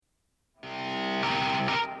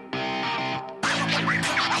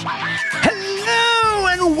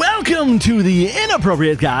Welcome to the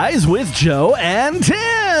Inappropriate Guys with Joe and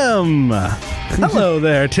Tim. Hello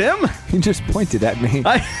there, Tim. You just pointed at me.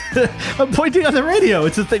 I'm pointing on the radio.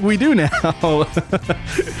 It's a thing we do now.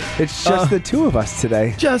 It's just the two of us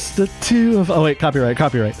today. Just the two of... Oh, wait, copyright.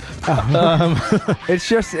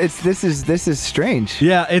 This is strange.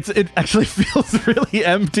 Yeah, it actually feels really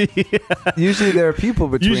empty. Usually there are people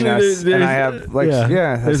between us, and I have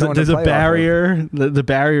there's a barrier. The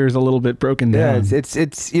barrier is a little bit broken down. Yeah,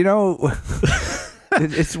 it's you know.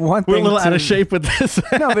 It's one thing. We're a little out of shape with this.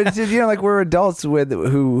 No, but it's just, like we're adults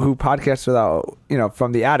who podcast without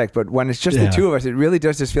from the attic. But when it's just the two of us, it really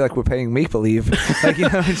does just feel like we're playing make believe. Like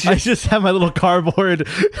it's just, I just have my little cardboard.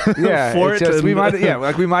 Fort. We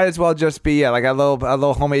might as well just be like a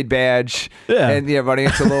little homemade badge. Yeah, and running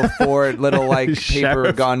into a little fort, little like paper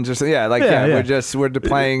Sheriff. Guns or something. We're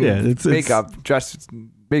playing makeup,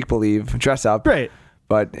 make believe, dress up. Right.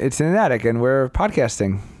 But it's in an attic, and we're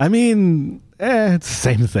podcasting. I mean, it's the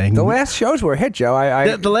same thing. The last shows were a hit,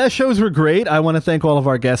 Joe. The last shows were great. I want to thank all of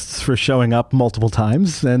our guests for showing up multiple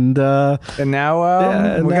times. And now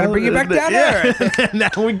we're going to bring you back down there. Now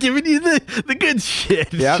we're giving you the good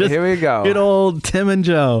shit. Yep, here we go. Good old Tim and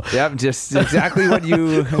Joe. Yep, just exactly what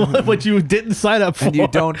you... what you didn't sign up for. And you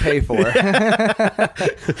don't pay for.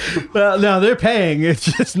 Well, no, they're paying. It's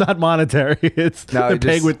just not monetary. They're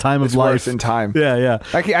paying with time of life. Worse in time. Yeah.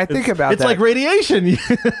 I think about that. It's like radiation.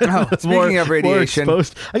 Speaking of radiation,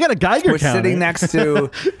 I got a Geiger counter. We're sitting next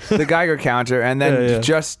to the Geiger counter, and then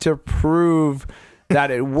just to prove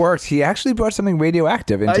that it worked, he actually brought something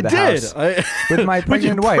radioactive into the house with my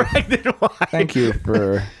pregnant wife. Thank you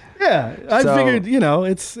for. Yeah, I figured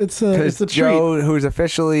it's a treat. Joe, who's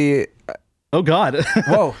officially. Oh God!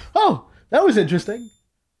 Whoa! Oh, that was interesting.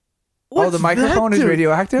 The microphone is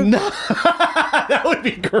radioactive? No, that would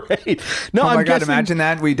be great. No, oh my God! Imagine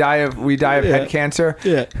that we die of head cancer.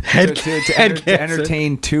 Yeah, to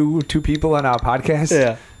entertain two people on our podcast.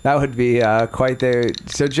 Yeah, that would be quite the.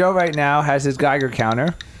 So Joe right now has his Geiger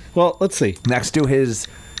counter. Well, let's see. Next to his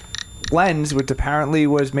lens, which apparently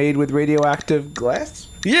was made with radioactive glass.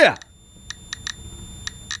 Yeah.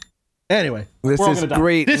 Anyway, this is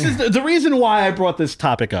great. This is the reason why I brought this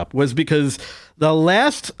topic up was because the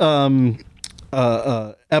last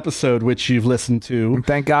episode which you've listened to.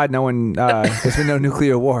 Thank God no one there's been no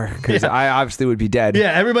nuclear war because I obviously would be dead.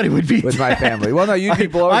 Yeah, everybody would be with dead. My family. Well, no, you'd be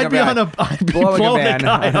blowing. I'd be blowing a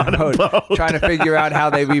man on a boat, trying to figure out how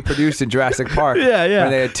they reproduced in Jurassic Park. Yeah. Where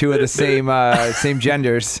they had two of the same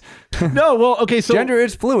genders. No, well, okay, so gender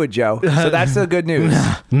is fluid, Joe. So that's the good news.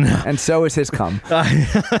 No. And so is his cum.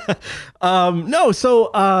 No,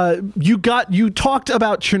 so you talked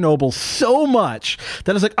about Chernobyl so much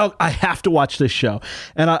that I was like, oh, I have to watch this show.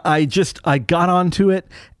 And I got onto it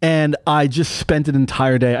and I just spent an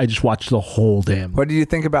entire day. I just watched the whole damn. What did you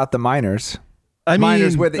think about the miners?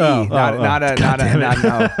 Miners with E, not a no.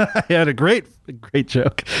 I had a great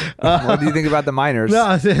joke. What do you think about the miners?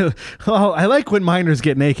 No, I like when miners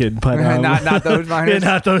get naked, but not those miners.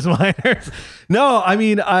 Not those miners. No, I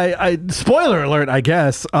mean, I spoiler alert, I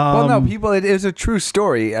guess. Well, no, people, it is a true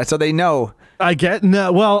story, so they know. I get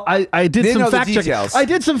no. Well, I did some fact checking. I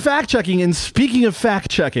did some fact checking, and speaking of fact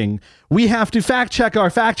checking, we have to fact check our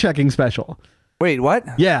fact checking special. Wait, what?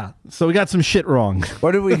 Yeah, so we got some shit wrong.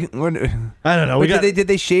 What did we? I don't know. Did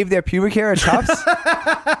they shave their pubic hair at Tufts?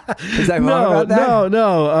 Is that wrong about that?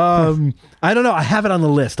 No. I don't know. I have it on the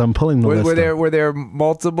list. I'm pulling the list. Were there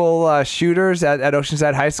multiple shooters at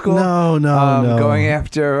Oceanside High School? No. Going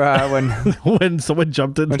after when someone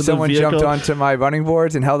jumped into the vehicle. Jumped onto my running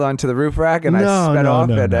boards and held onto the roof rack, and I sped off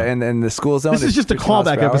in the school zone. This is just a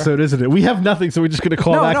callback episode, isn't it? We have nothing, so we're just going to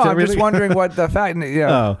call back. No, I'm just wondering what the fact.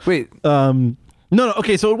 Yeah. Oh. Wait. No.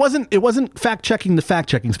 Okay, so it wasn't fact checking the fact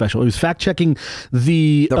checking special. It was fact checking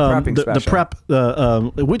the prepping special. The prep,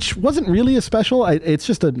 which wasn't really a special. It's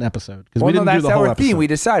just an episode because we didn't do the whole episode. Theme. We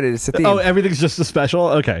decided it's a theme. Oh, everything's just a special.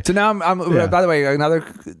 Okay. So now I'm by the way,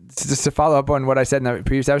 just to follow up on what I said in the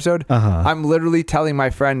previous episode. I'm literally telling my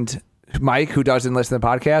friend Mike, who doesn't listen to the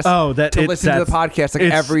podcast, to listen to the podcast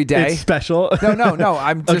every day. It's special. No.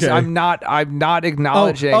 I'm just I'm not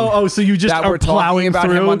acknowledging. So you just that are we're talking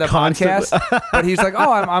about him on the podcast. But he's like,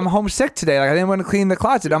 I'm homesick today. Like I didn't want to clean the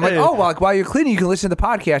closet. I'm like, while you're cleaning, you can listen to the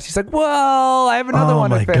podcast. He's like, well, I have another one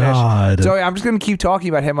to finish. God. So I'm just gonna keep talking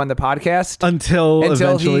about him on the podcast until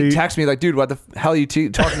eventually he texts me like, dude, what the hell are you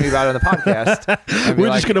talking to me about on the podcast?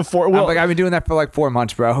 We're just gonna I've been doing that for like 4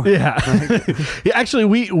 months, bro. Yeah. Actually,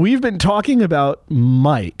 we've been talking about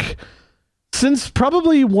Mike since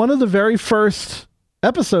probably one of the very first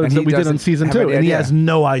episodes that we did on season 2, and he has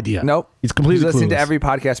no idea. Nope. He's completely listening clueless. to every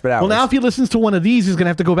podcast but ours. Well, now if he listens to one of these, he's going to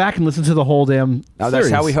have to go back and listen to the whole damn series. That's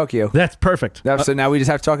how we hook you. That's perfect. So now we just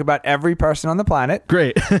have to talk about every person on the planet.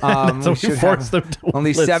 Great. So we force them to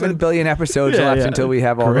only listen. 7 billion episodes left until we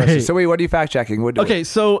have all this. So wait, what are you fact checking? Okay,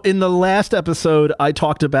 so in the last episode, I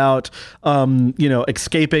talked about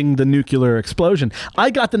escaping the nuclear explosion. I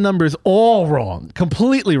got the numbers all wrong,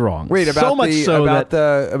 completely wrong. Wait, about so much so about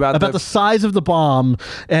the size of the bomb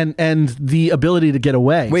and the ability to get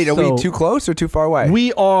away. Wait, are we too close or too far away?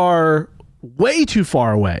 We are way too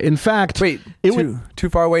far away. In fact, too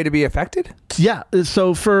far away to be affected? Yeah.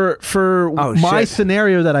 So for my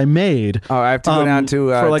scenario that I made, I have to go down to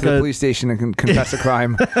the police station and confess a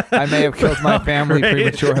crime. I may have killed my family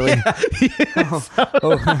prematurely. Yeah.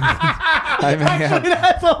 I may have.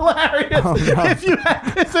 That's hilarious. Oh, no. If you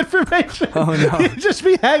had this information, you'd just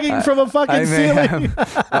be hanging from a fucking ceiling.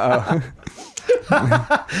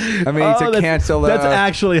 I mean, to cancel. That's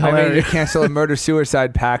actually hilarious. I mean, to cancel a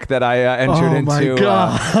murder-suicide pact that I entered into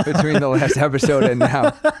between the last episode and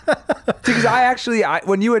now. Because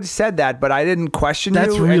when you had said that, but I didn't question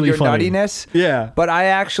that's you really and your funny. nuttiness. Yeah. But I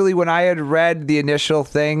actually, when I had read the initial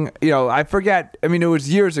thing, I forget. I mean, it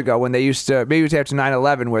was years ago when they used to, maybe it was after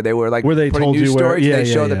 9/11, where they were like putting news stories. They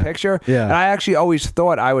show the picture. Yeah. And I actually always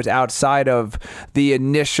thought I was outside of the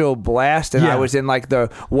initial blast, and I was in like the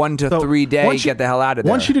 1 to 3 day get the hell out of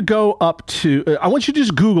there. I want you to go up to. I want you to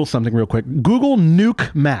just Google something real quick. Google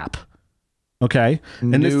nuke map. Okay.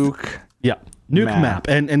 And nuke. Nuke map.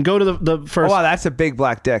 And go to the first. Oh, wow, that's a big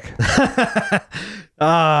black dick.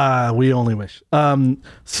 We only wish.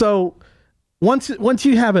 So once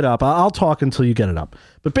you have it up, I'll talk until you get it up.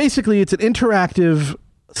 But basically, it's an interactive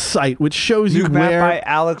site which shows you Nuke where. Map by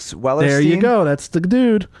Alex Wellerstein. There you go. That's the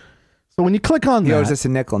dude. So when you click on that, he owes us a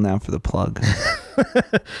nickel now for the plug.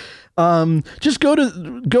 Just go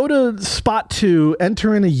to spot 2,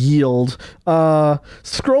 enter in a yield,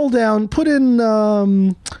 scroll down, put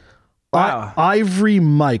in Ivory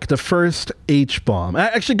Mike, the first H bomb.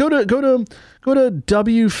 Actually, go to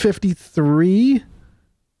W53.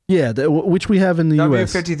 Yeah, which we have in the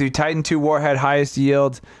US. W53 Titan II Warhead highest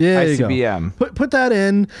yield ICBM. Put that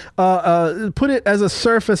in. Put it as a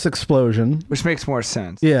surface explosion, which makes more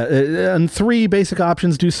sense. Yeah, and 3 basic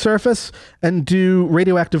options: do surface and do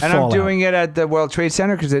radioactive fallout. And I'm doing it at the World Trade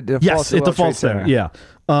Center because it defaults. Yes, it defaults there. Yeah.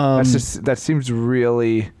 That seems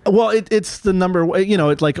really well. It's the number.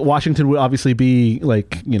 It's like Washington would obviously be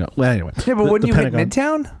like Well, anyway. Yeah, but wouldn't you hit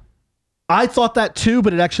Midtown? I thought that too,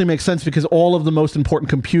 but it actually makes sense because all of the most important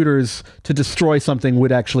computers to destroy something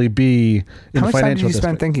would actually be in the financial district. How much time did you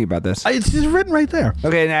spend thinking about this? It's just written right there.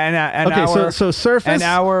 Okay, so surface. And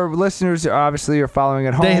our listeners obviously are following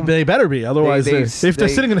at home. They better be, otherwise if they're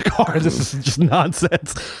sitting in a car, this is just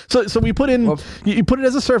nonsense. So we put in you put it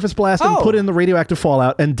as a surface blast and put in the radioactive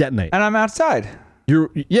fallout and detonate. And I'm outside. You're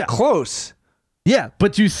close. Yeah,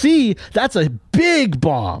 but you see, that's a big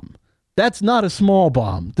bomb. That's not a small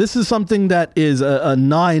bomb. This is something that is a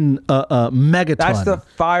 9 megaton. That's the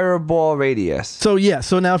fireball radius. So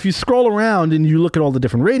now if you scroll around and you look at all the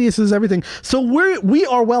different radiuses, everything. So we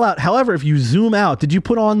are well out. However, if you zoom out, did you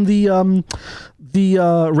put on the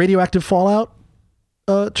radioactive fallout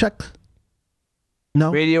check?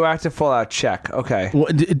 No. Radioactive fallout check. Okay. Well,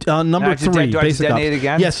 number 3. Do I detonate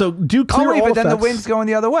again? Yeah. So do clear all but then effects. The wind's going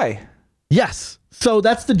the other way. Yes. So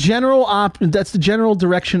that's the general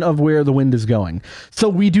direction of where the wind is going. So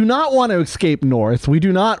we do not want to escape north. We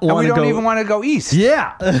do not want to go. We don't even want to go east.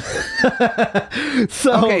 Yeah.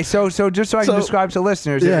 So just so I can describe to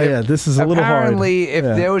listeners. This is a little hard. Apparently, if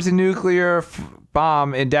there was a nuclear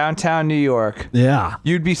bomb in downtown New York,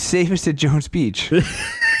 you'd be safest at Jones Beach.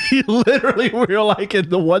 You literally were like in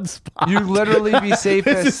the one spot. You'd literally be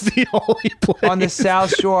safest this is the only place. On the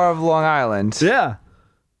South Shore of Long Island. Yeah.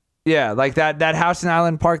 Yeah, like that house in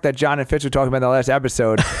Island Park that John and Fitz were talking about in the last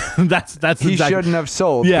episode. that's he shouldn't have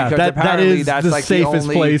sold. Yeah, because apparently that's the like safest the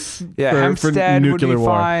only place. Yeah, for Hempstead nuclear would be war.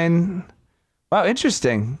 fine. Wow,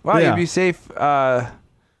 interesting. Wow, you'd be safe.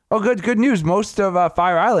 Good news. Most of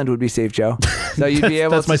Fire Island would be safe, Joe. So you'd be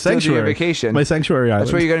able to still do your vacation. My sanctuary island.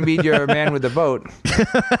 That's where you're going to meet your man with the boat.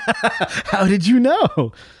 How did you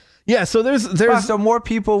know? Yeah, so there's so more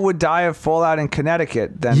people would die of fallout in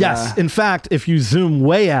Connecticut than yes. In fact, if you zoom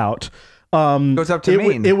way out, goes up to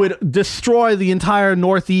Maine. It would destroy the entire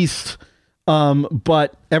Northeast,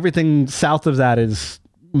 but everything south of that is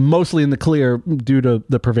mostly in the clear due to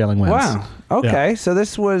the prevailing winds. Wow. Okay, so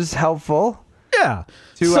this was helpful. Yeah.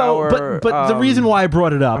 But the reason why I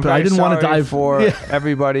brought it up, I didn't want to dive for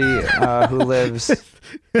everybody who lives.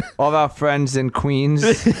 All of our friends in Queens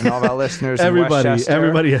and all of our listeners in Westchester.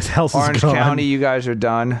 Everybody else Orange County, you guys are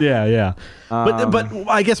done. Yeah. But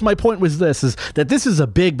I guess my point was this, is that this is a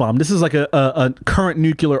big bomb. This is like a current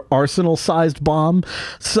nuclear arsenal-sized bomb.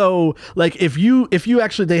 So, like, if you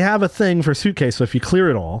actually, they have a thing for Suitcase, so if you clear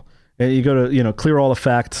it all, and you go to, clear all the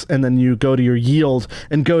facts, and then you go to your yield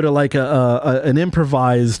and go to like an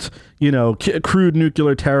improvised, crude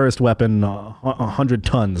nuclear terrorist weapon, 100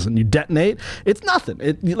 tons, and you detonate, it's nothing.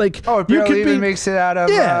 It barely even makes it out of.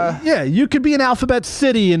 Yeah. You could be in Alphabet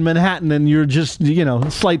City in Manhattan, and you're just,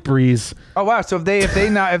 slight breeze. Oh wow! So if they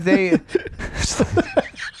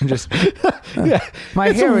just my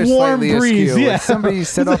it's hair is slightly breeze, askew. yeah. Somebody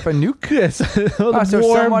set off a nuke. Yes,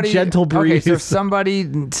 gentle breeze. Okay, so if somebody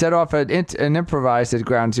set off an improvised at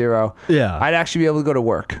Ground Zero, I'd actually be able to go to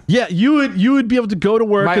work. Yeah, you would be able to go to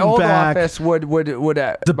work. My and old back. Office would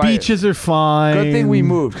the beaches are fine. Good thing we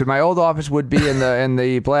moved, because my old office would be in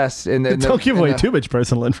the blast. Don't give away too much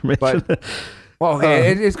personal information. Well,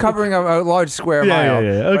 okay, it's covering a large square mile.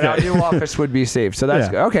 Yeah. Okay. But our new office would be safe, so that's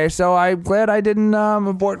good. Okay. So I'm glad I didn't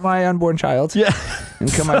abort my unborn child. Yeah,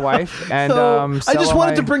 and kill my wife. And I just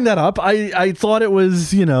wanted to bring that up. I thought it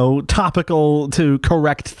was topical to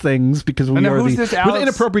correct things, because we're the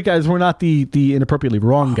inappropriate guys. We're not the inappropriately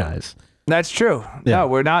wrong guys. That's true. Yeah. No,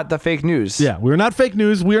 we're not the fake news. Yeah, we're not fake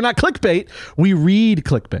news. We are not clickbait. We read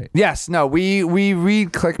clickbait. Yes. No, we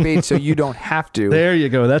read clickbait so you don't have to. There you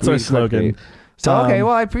go. That's our slogan. Clickbait. So, okay,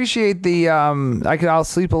 well, I appreciate the, I'll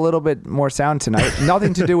sleep a little bit more sound tonight.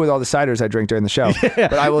 Nothing to do with all the ciders I drink during the show. Yeah.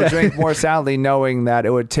 But I will drink more soundly, knowing that it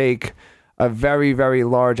would take a very, very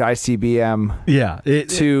large ICBM. Yeah.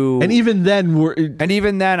 And even then,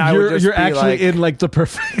 you're actually in like the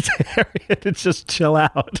perfect area to just chill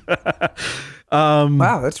out.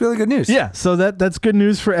 Wow, that's really good news. Yeah, so that's good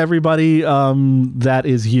news for everybody. That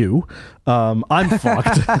is you. I'm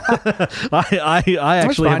fucked. I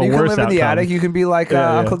actually have a you worse can live outcome. In the attic. You can be like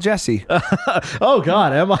Uncle Jesse. Oh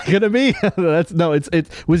God, am I gonna be? It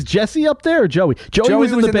was Jesse up there or Joey? Joey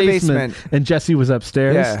was in the basement, and Jesse was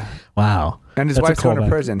upstairs. Yeah. Wow. And his wife's going to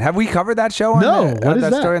prison. Have we covered that show? No. What is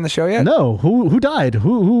that story in the show yet? No. Who died?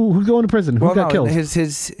 Who's going to prison? Who got killed?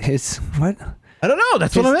 His what? I don't know.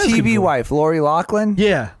 That's what I'm asking. His TV wife, Lori Loughlin.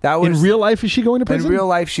 Yeah. In real life, is she going to prison? In real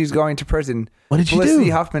life, she's going to prison. What did she do? Felicity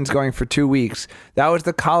Huffman's going for 2 weeks. That was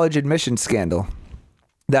the college admission scandal.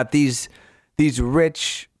 That these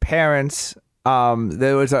rich parents.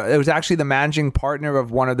 It was actually the managing partner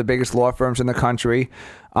of one of the biggest law firms in the country.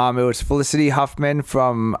 It was Felicity Huffman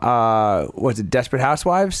from was it Desperate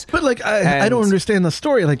Housewives? But like I don't understand the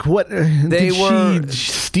story. Like what did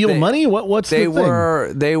she steal money? What's the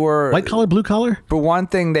thing? They were white collar, blue collar? For one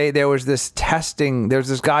thing, there was this testing. There was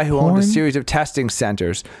this guy who owned a series of testing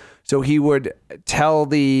centers. So he would tell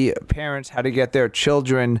the parents how to get their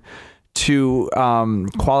children to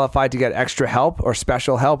qualify to get extra help or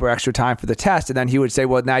special help or extra time for the test, and then he would say,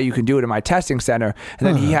 well, now you can do it in my testing center. And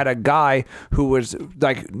then he had a guy who was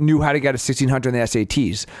like knew how to get a 1600 in the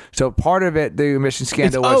SATs. So part of it, the admission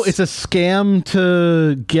scandal it's a scam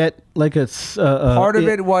to get like a part of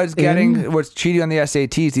it was cheating on the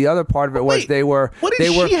SATs. The other part of it was they were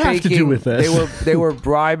have to do with this? They were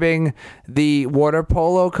bribing the water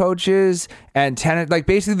polo coaches and tennis, like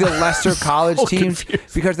basically the lesser college teams,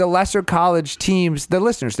 because the lesser college teams, the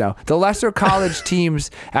listeners know, the lesser college teams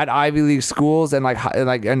at Ivy League schools and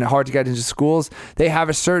and hard to get into schools, they have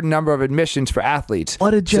a certain number of admissions for athletes.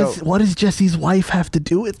 What does Jesse's wife have to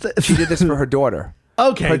do with this? She did this for her daughter.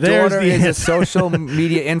 Okay, her daughter is a social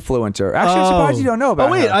media influencer. Actually, I'm surprised you don't know about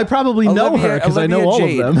her. Oh, wait, I probably know her because I know all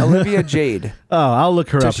of them. Olivia Jade. Oh, I'll look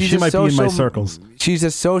her up. She might be in my circles. She's a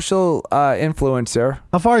social influencer.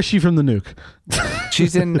 How far is she from the nuke?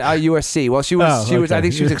 She's in USC. Well, she was. I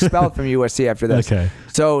think she was expelled from USC after this. Okay.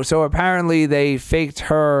 So apparently they faked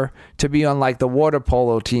her to be on like the water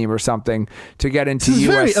polo team or something to get into USC.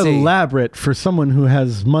 This is very elaborate for someone who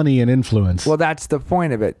has money and influence. Well, that's the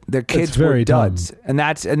point of it. The kids were duds, and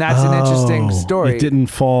that's an interesting story. It didn't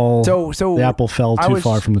fall. So the apple fell too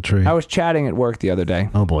far from the tree. I was chatting at work the other day.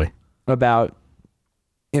 Oh boy. About.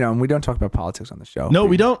 And we don't talk about politics on the show. No,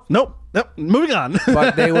 we don't. Nope. Moving on.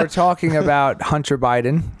 But they were talking about Hunter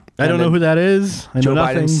Biden. I don't know who that is. I know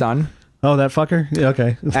nothing. Biden's son. Oh, that fucker? Yeah,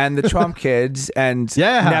 okay. And the Trump kids and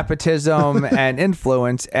nepotism and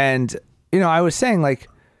influence. And, I was saying, like,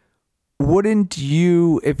 wouldn't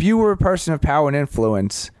you, if you were a person of power and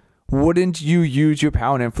influence, wouldn't you use your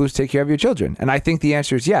power and influence to take care of your children? And I think the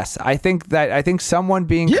answer is yes. I think someone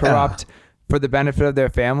being corrupt for the benefit of their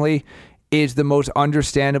family is the most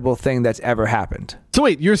understandable thing that's ever happened. So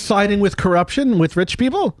wait, you're siding with corruption with rich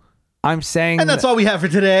people? I'm saying, and that's all we have for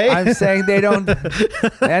today. I'm saying they don't. End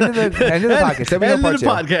of the podcast. End of the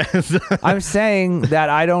podcast. I'm saying that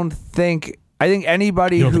I think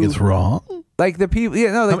anybody you don't think it's wrong. Like the people,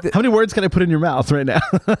 how many words can I put in your mouth right now?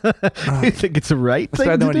 You think it's the right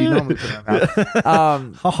thing to do? You normally put in my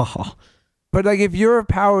mouth. But like, if you're a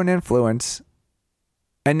power and influence,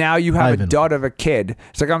 and now you have a dud of a kid,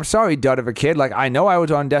 it's like, I'm sorry, dud of a kid. Like, I know I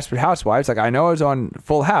was on Desperate Housewives. Like, I know I was on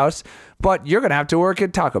Full House, but you're gonna have to work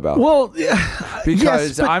at Taco Bell. Well,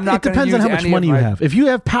 because I'm not. It depends on how much money you have. If you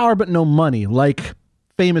have power but no money, like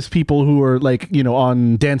famous people who are like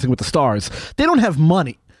on Dancing with the Stars, they don't have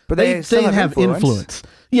money. But they have influence.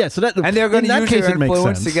 Yeah, so that, and they're going to use their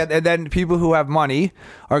influence to get. And then people who have money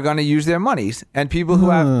are going to use their monies, and people who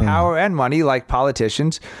have power and money, like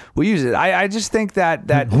politicians, will use it. I just think that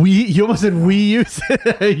you almost said we use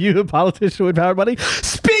it. You a politician with power and money.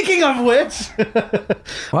 Speaking of which,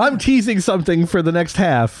 I'm teasing something for the next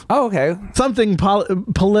half. Oh, okay. Something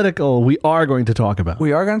political. We are going to talk about.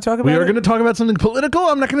 We are going to talk about. We are going to talk about something political.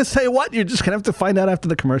 I'm not going to say what. You're just going to have to find out after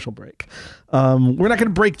the commercial break. We're not going to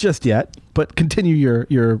break just yet, but continue your.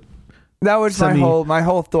 That was my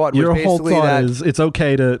whole thought. Your whole thought is it's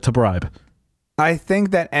okay to bribe. I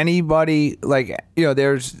think that anybody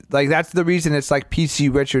there's like, that's the reason it's like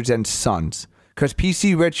PC Richards and Sons, because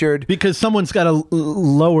because someone's got to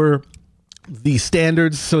lower the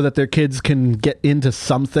standards so that their kids can get into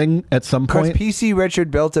something at some point. Because PC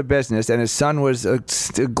Richard built a business and his son was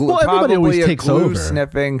everybody always takes over.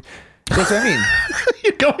 Sniffing. That's what I mean.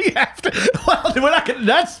 You're going after. Well, we're not getting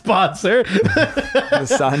that sponsor. The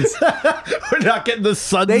Sons. We're not getting the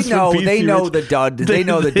Sons. They know the dud. They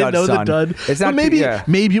know the dud. The dud. It's not.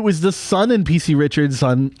 Maybe it was the son in PC Richards'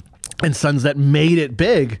 son and Sons that made it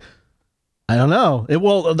big. I don't know.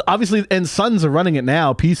 Obviously, and Sons are running it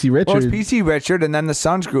now. PC Richard. Well, it's PC Richard, and then the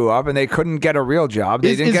Sons grew up, and they couldn't get a real job.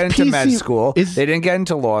 They didn't get into med school. They didn't get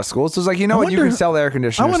into law school. So it's like, you what? You can sell air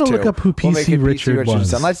conditioners. I want to look up who PC Richard was.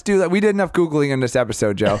 Son. Let's do that. We did enough Googling in this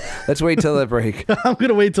episode, Joe. Let's wait till the break. I'm going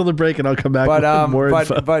to wait till the break, and I'll come back with more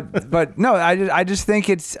info. But no, I just think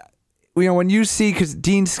it's. When you see, because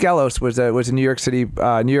Dean Skelos was a New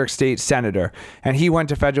York State senator, and he went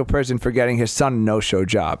to federal prison for getting his son a no-show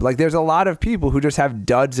job. Like, there's a lot of people who just have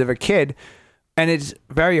duds of a kid, and it's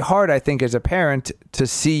very hard, I think, as a parent to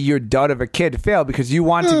see your dud of a kid fail, because you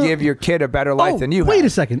want to give your kid a better life than you have. Wait a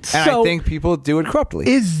second. And I think people do it corruptly.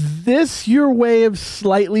 Is this your way of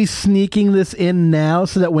slightly sneaking this in now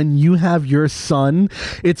so that when you have your son,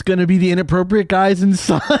 it's going to be the inappropriate guys and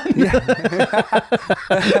son? Yeah.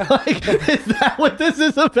 Like, is that what this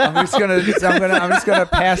is about? I'm just gonna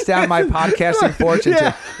pass down my podcasting fortune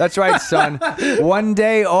to. That's right, son. One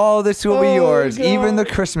day, all this will be yours, even the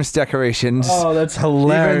Christmas decorations. Oh, that's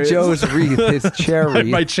hilarious. Even Joe's wreath, his chair wreath.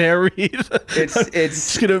 My chair wreath.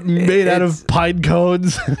 It's gonna made out of pine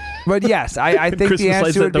cones. But yes, I think the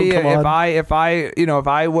answer would be if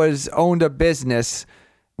I was owned a business,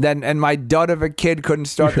 then and my dud of a kid couldn't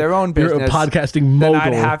start their own business. You're a podcasting mogul.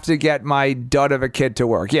 Then I'd have to get my dud of a kid to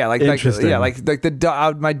work. Yeah, like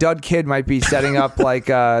my dud kid might be setting up like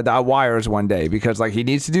the wires one day, because like he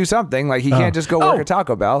needs to do something. Like he can't just go work at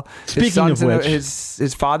Taco Bell. Speaking of which,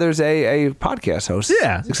 his father's a podcast host.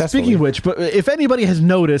 Yeah. Speaking of which, but if anybody has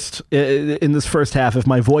noticed in this first half, if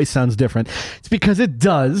my voice sounds different, it's because it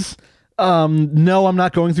does. No, I'm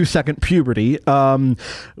not going through second puberty.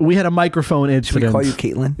 We had a microphone incident. Should we call you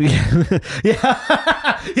Caitlin?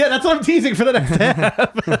 Yeah, that's what I'm teasing for the next half.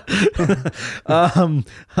 I'm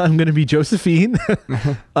going to be Josephine.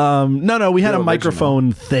 No, we had a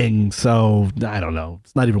microphone thing, so I don't know.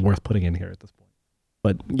 It's not even worth putting in here at this point.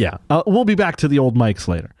 But yeah, we'll be back to the old mics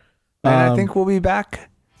later. And I think we'll be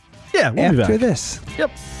back. Yeah, we'll be back after this.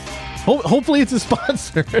 Yep. Hopefully it's a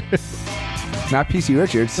sponsor. Not PC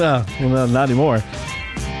Richards. Well, no, not anymore.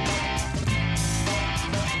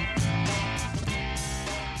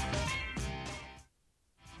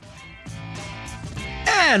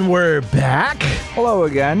 And we're back. Hello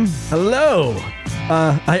again. Hello.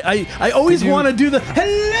 I always want to do the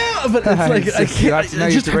hello, but it's like I can't. I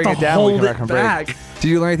just have to hold it back. Did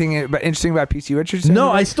you learn anything interesting about PC Richards? No,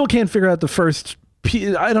 I still can't figure out the first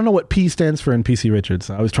P. I don't know what P stands for in PC Richards.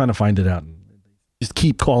 I was trying to find it out. Just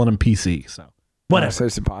keep calling him PC. So whatever. So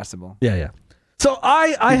it's impossible. Yeah. So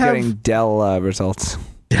I have getting Dell results.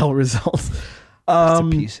 Dell results. It's a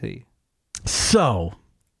PC. So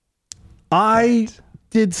I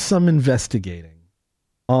did some investigating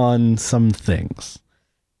on some things,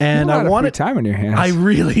 and I want free time in your hands. I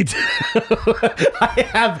really do. I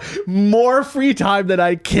have more free time than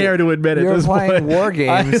I care to admit. You're at this playing point. war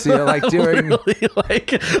games. You're like doing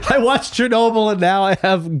I watched Chernobyl, and now I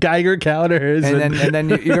have Geiger counters, and then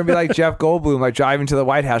you're gonna be like Jeff Goldblum, like driving to the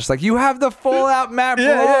White House, like you have the full out map wrong.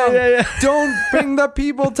 Yeah. Don't bring the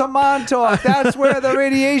people to Montauk. That's where the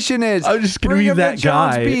radiation is. I'm just gonna bring be them that to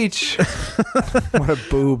guy. Jones Beach. What a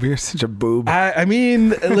boob! You're such a boob. I mean,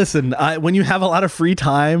 listen, when you have a lot of free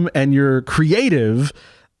time and you're creative,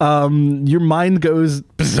 your mind goes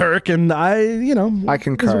berserk, and I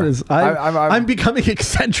concur. I'm becoming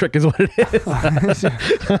eccentric, is what it is.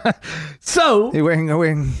 So you're wearing a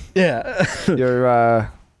wing. Yeah,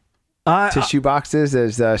 your tissue boxes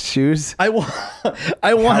as shoes. I want.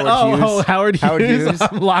 Howard Hughes.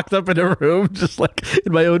 I'm locked up in a room, just like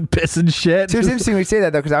in my own piss and shit. So it's interesting we say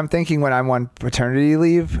that though, because I'm thinking when I'm on paternity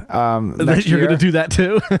leave, next you're year, going to do that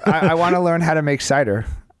too. I want to learn how to make cider.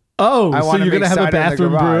 Oh, so you're going to have a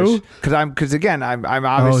bathroom brew? Because again, I'm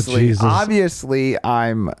obviously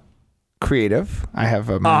I'm creative. I have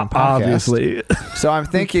a podcast. Obviously. So I'm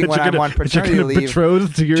thinking when I'm on paternity leave,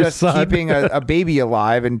 betrothed to your just son. keeping a baby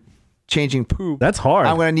alive and changing poop. That's hard.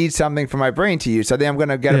 I'm going to need something for my brain to use. So then I'm going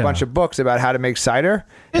to get a bunch of books about how to make cider,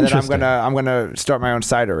 and then I'm going to start my own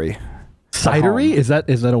cidery. Cidery? Is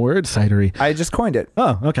that a word? Cidery. I just coined it.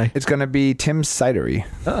 Oh, okay. It's going to be Tim's Cidery.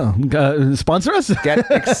 Oh, sponsor us? Get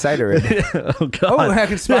excited. Oh, God. Oh, I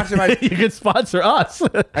can sponsor my... You can sponsor us.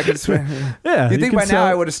 I can Yeah. You think by now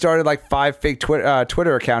I would have started like 5 fake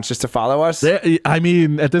Twitter accounts just to follow us? I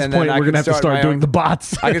mean, at this point, we're going to have to start doing the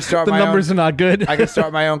bots. I could start the numbers are not good. I could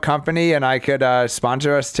start my own company, and I could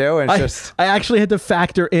sponsor us too. And I actually had to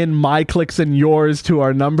factor in my clicks and yours to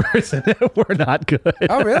our numbers, and we're not good.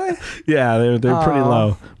 Oh, really? Yeah, they're pretty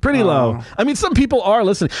low. Pretty low. I mean, some people are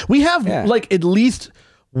listening. We have like at least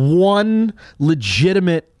one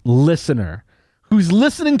legitimate listener who's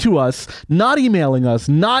listening to us, not emailing us,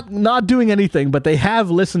 not doing anything, but they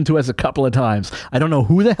have listened to us a couple of times. I don't know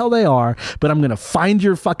who the hell they are, but I'm going to find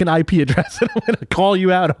your fucking IP address and I'm going to call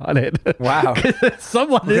you out on it. Wow.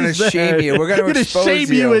 Someone We're going to shame you. We're going to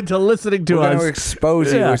shame you into listening to us. We're going to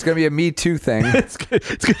expose you. It's going to be a Me Too thing. It's going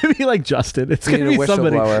to be like Justin. It's going to be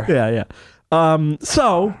somebody. Yeah.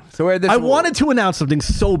 So I wanted to announce something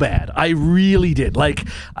so bad. I really did. Like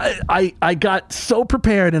I got so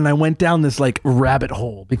prepared and I went down this like rabbit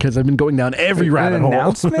hole because I've been going down every rabbit hole.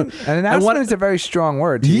 Announcement? An announcement is a very strong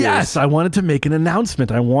word to use. I wanted to make an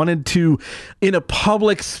announcement. I wanted to, in a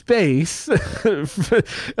public space,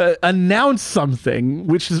 announce something,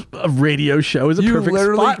 which is a radio show, is a perfect spot. You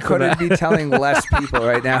literally couldn't be telling less people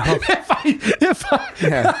right now. If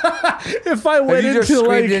I went you just into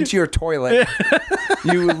screamed into your toilet.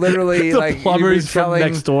 You literally the like plumbers from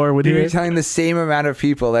next door would be telling the same amount of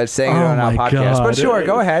people that's saying it on our podcast. God. But sure,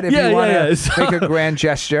 go ahead if you want to make a grand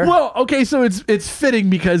gesture. Well, okay, so it's fitting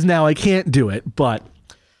because now I can't do it, but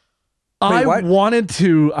I wanted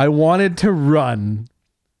to run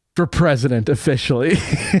for president officially.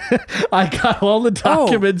 I got all the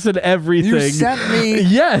documents and everything. You sent me.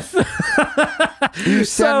 Yes. You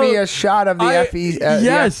sent me a shot of the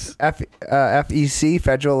FEC,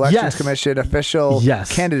 Federal Elections Commission official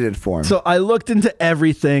candidate form. So I looked into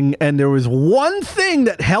everything, and there was one thing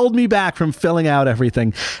that held me back from filling out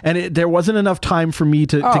everything, and there wasn't enough time for me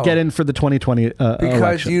to get in for the 2020 because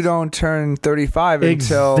elections. You don't turn 35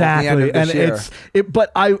 until the end of this year.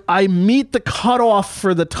 But I meet the cutoff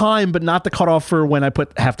for the time, but not the cutoff for when I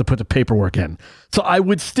have to put the paperwork in. So I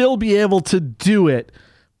would still be able to do it,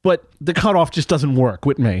 but the cutoff just doesn't work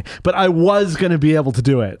with me. But I was going to be able to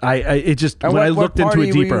do it. When I looked into it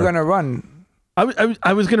deeper. Were you going to run? I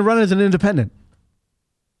was going to run as an independent.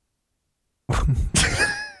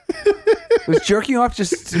 Was jerking off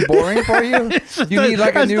just boring for you? You need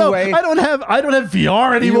like a new way. I don't have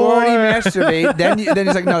VR anymore. You already masturbate. Then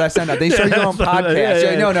he's like, no, that's not enough. They show you on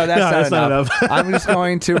podcast. No, that's not enough. I'm just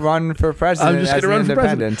going to run for president as an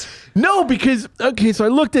independent. No, because so I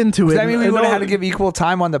looked into it. Does that mean we would have had to give equal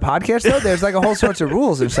time on the podcast though? There's like a whole sorts of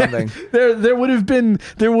rules or something. There would have been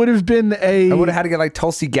a. I would have had to get like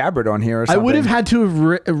Tulsi Gabbard on here or something. I would have had to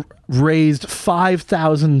have raised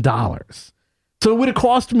 $5,000. So it would have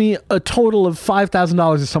cost me a total of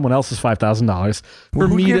 $5,000 if someone else's $5,000.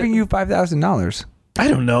 Who's giving you $5,000? I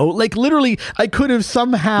don't know. Like literally, I could have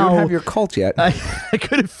somehow. You don't have your cult yet. I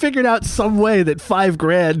could have figured out some way that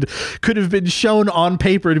 $5,000 could have been shown on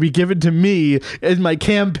paper to be given to me in my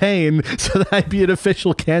campaign, so that I'd be an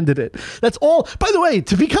official candidate. That's all. By the way,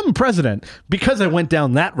 to become president, because I went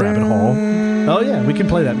down that rabbit hole. Oh yeah, we can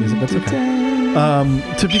play that music. That's okay.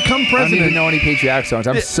 to become president. I don't even know any patriotic songs.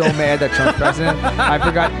 I'm so mad that Trump's president. I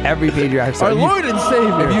forgot every patriotic song. Our Lord and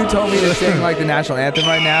Savior. If you told me to sing like the national anthem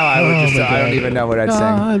right now, I would I don't even know what I'd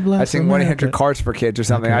sing. I'd sing 1-800 Cards for Kids or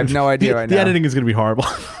something. I have no idea right now. The editing is going to be horrible.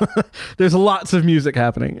 There's lots of music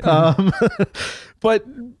happening.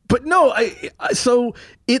 But no, so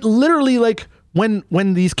it literally like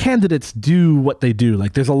when these candidates do what they do,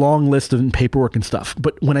 like there's a long list of paperwork and stuff.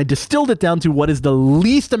 But when I distilled it down to what is the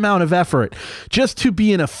least amount of effort just to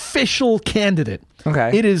be an official candidate,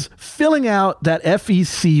 it is filling out that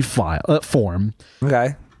FEC form.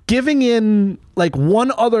 Okay. Giving in like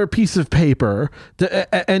one other piece of paper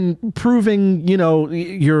and proving, your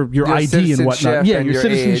ID and whatnot. Yeah, your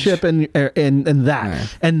citizenship and that.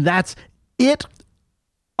 Right. And that's it.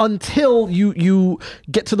 Until you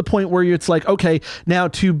get to the point where it's like, okay, now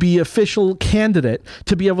to be official candidate,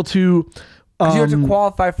 to be able to... Because you have to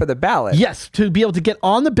qualify for the ballot. Yes, to be able to get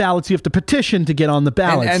on the ballots, you have to petition to get on the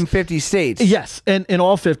ballots. And 50 states. Yes, and in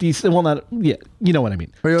all 50, well, not, yeah, you know what I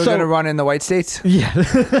mean. Were you going to run in the white states? Yeah.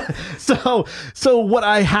 So what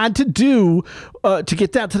I had to do to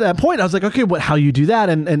get that to that point, I was like, okay, how you do that?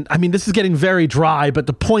 And I mean, this is getting very dry, but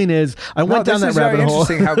the point is, I went down that rabbit hole.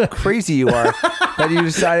 This is very interesting how crazy you are that you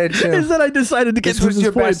decided to... Is that I decided to get to this point. This was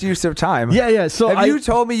your best use of time. Yeah. So Have you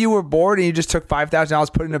told me you were bored and you just took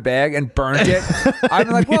 $5,000, put it in a bag and burned it? I'm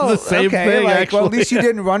like, well, the same thing, well, at least you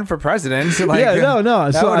didn't run for president. So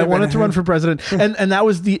no. So I wanted to run for president, and that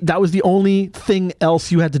was the only thing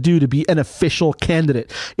else you had to do to be an official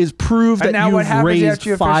candidate is prove that you've raised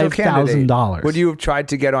 $5,000. Would you have tried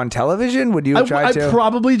to get on television? Would you have tried to? I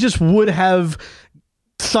probably just would have.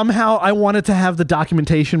 Somehow I wanted to have the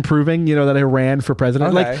documentation proving, that I ran for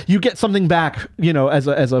president. Okay. Like you get something back, as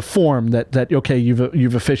a form that okay,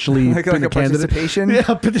 you've officially like been a candidate. Participation? Yeah,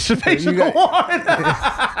 participation award.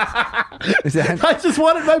 I just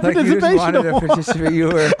wanted my participation award.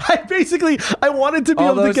 I wanted to be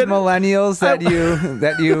able to get millennials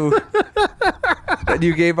that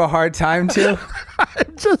you gave a hard time to. I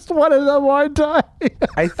just wanted a hard time.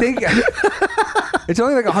 I think it's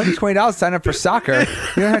only like $120 to sign up for soccer.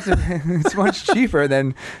 You don't have to. It's much cheaper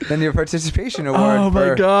than your participation award. Oh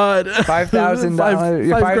my God!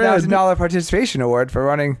 $5,000 participation award for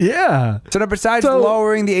running. Yeah. So besides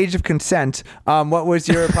lowering the age of consent, what was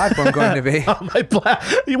your platform going to be?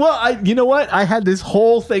 You know what? I had this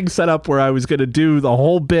whole thing set up where I was going to do the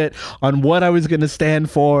whole bit on what I was going to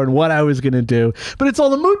stand for and what I was going to do, but it's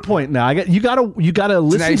all a moot point now. You gotta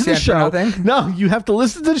listen to the show. No, you have to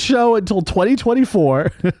listen to the show until 2024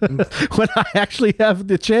 when I actually have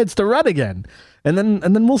the chance to run again, and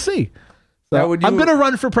then we'll see. So I'm going to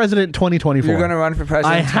run for president in 2024. You're going to run for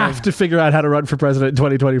president? I have to figure out how to run for president in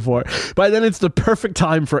 2024. By then, it's the perfect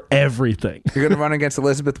time for everything. You're going to run against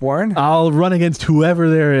Elizabeth Warren? I'll run against whoever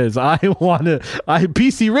there is.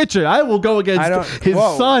 PC Richard. I will go against his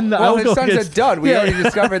son. Well, his son's a dud. We already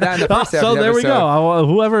discovered that in the first episode. So there we go.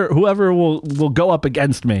 Whoever will go up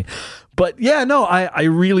against me. But yeah, no, I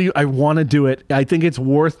want to do it. I think it's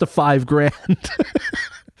worth the $5,000.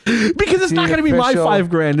 Because it's not going to be my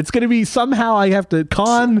 $5,000. It's going to be somehow I have to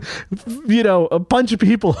con, a bunch of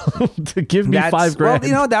people to give me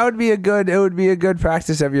 $5,000. Well, that would be a good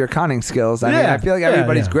practice of your conning skills. I mean, I feel like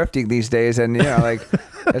everybody's grifting these days, and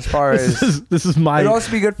as far as this is my. It'd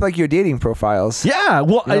also be good for like your dating profiles. Yeah,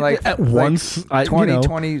 well, at once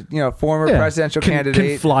 2020, former presidential candidate,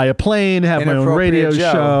 can fly a plane, have my own radio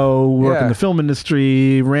show, work in the film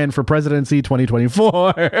industry, ran for presidency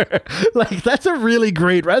 2024. Like that's a really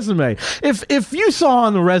great resume. If you saw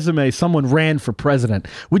on the resume someone ran for president,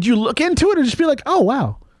 would you look into it or just be like, oh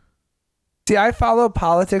wow? See, I follow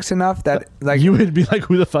politics enough that you would be like,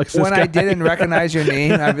 who the fuck's this guy? When I didn't recognize your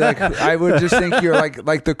name, I'd be like, I would just think you're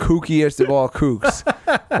like the kookiest of all kooks.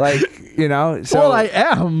 So, well, I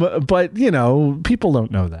am, but people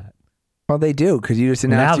don't know that. Well, they do because you just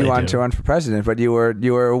announced you wanted to run for president, but you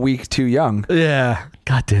were a week too young. Yeah,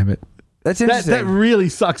 God damn it. That's interesting. That really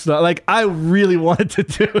sucks though. Like I really wanted to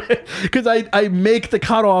do it because I make the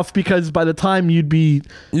cutoff because by the time you'd be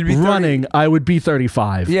running, 30. I would be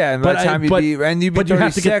 35. Yeah, and by the time you'd be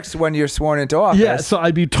 36 when you're sworn into office. Yeah, so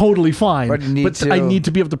I'd be totally fine. But I need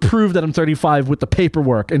to be able to prove that I'm 35 with the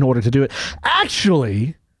paperwork in order to do it.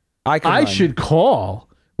 Actually, I should call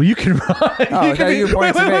Well, you can run.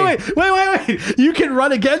 Wait. You can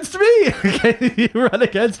run against me? Can you run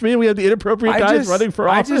against me? We have the inappropriate guys running for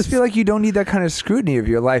office. I just feel like you don't need that kind of scrutiny of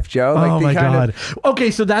your life, Joe. Like my God. Okay,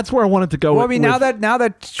 so that's where I wanted to go. Well, I mean, now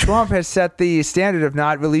that Trump has set the standard of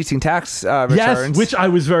not releasing tax returns. Yes, which I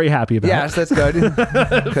was very happy about. Yes, that's good.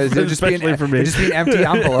 Because it'd just be an empty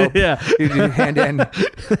envelope. Yeah. You hand in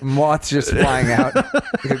moths just flying out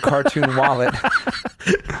like a cartoon wallet.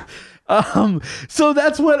 So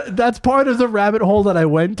that's part of the rabbit hole that I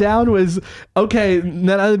went down was, okay,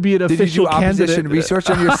 then I'd be an official candidate. Did you do opposition research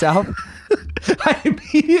on yourself? I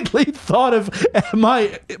immediately thought of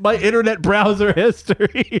my internet browser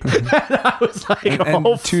history. And I was like, and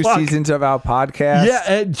 2 seasons of our podcast. Yeah,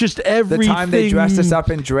 and just everything. The time they dressed us up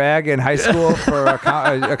in drag in high school for a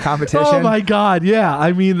competition. Oh my God, yeah.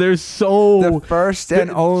 I mean, there's the first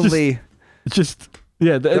and only.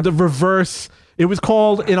 The reverse. It was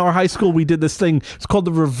called, in our high school, we did this thing. It's called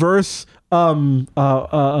the reverse, what's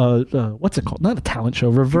it called? Not a talent show.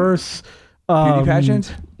 Reverse. Beauty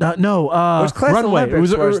pageant? No. It was Class Runway.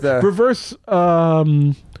 Olympics. It was reverse.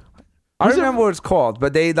 I don't remember what it's called,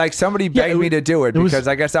 but somebody begged me to do it because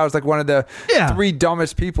I guess I was like one of the 3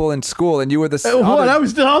 dumbest people in school, and you were the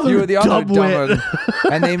you were the other dumb.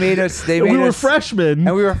 And they made us. We were freshmen,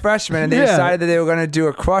 and they decided that they were going to do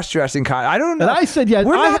a cross-dressing contest. I don't know. And I said, yeah,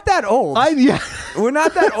 we're not that old. We're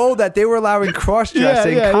not that old that they were allowing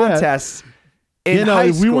cross-dressing contests. In high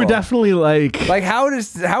school. We were definitely like how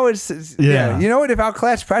is you know what, if our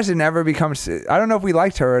class president ever becomes, I don't know if we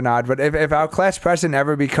liked her or not, but if our class president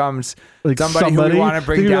ever becomes like somebody who we want to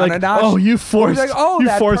bring down a notch, you forced all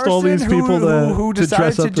these people who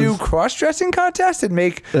decided to do cross-dressing contests and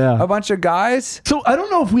make a bunch of guys. So I don't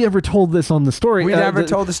know if we ever told this on the story. We never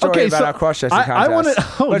told the story about our cross-dressing contest. I want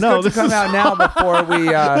to. This come out now before we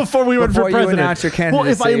run for president. You announce your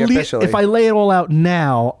candidacy officially. If I lay it all out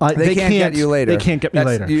now, they can't get you later. They can't get me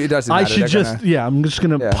later. It doesn't matter. I should I'm just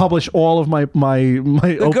going to publish all of my open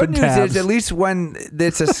tabs. The good news is, at least when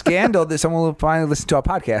it's a scandal, that someone will finally listen to our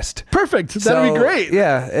podcast. Perfect. That'd be great.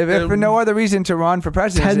 Yeah. If for no other reason to run for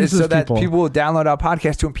president, is so that people will download our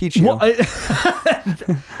podcast to impeach you.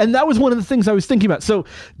 And that was one of the things I was thinking about. So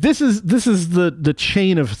this is the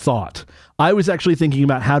chain of thought. I was actually thinking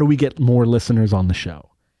about, how do we get more listeners on the show?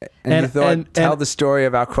 And you thought, tell the story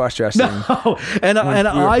about cross-dressing. No, and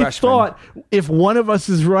I thought, if one of us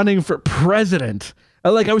is running for president, I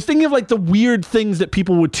was thinking of like the weird things that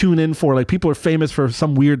people would tune in for. Like, people are famous for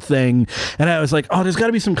some weird thing, and I was like, oh, there's got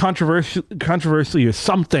to be some controversy or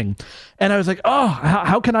something. And I was like, oh,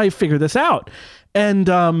 how can I figure this out? And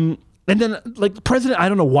then, like, the president, I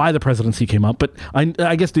don't know why the presidency came up, but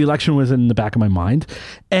I guess the election was in the back of my mind.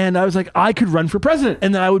 And I was like, I could run for president,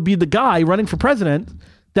 and then I would be the guy running for president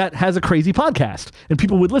that has a crazy podcast, and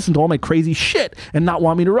people would listen to all my crazy shit and not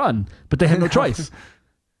want me to run, but they had no choice.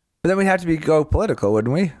 But then we'd have to go political,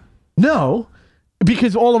 wouldn't we? No,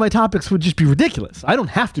 because all of my topics would just be ridiculous. I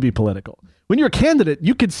don't have to be political. When you're a candidate,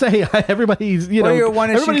 you could say everybody's going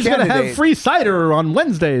to have free cider on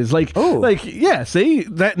Wednesdays. See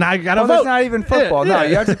that now I got to vote. That's not even football. No,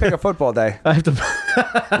 you have to pick a football day. I have to.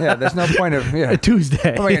 There's no point of a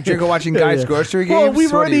Tuesday. Am I going to drink watching guys' grocery games? Well,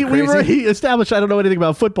 we've already established I don't know anything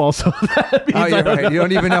about football, so that means you're right. You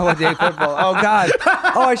don't even know what day football. Oh God.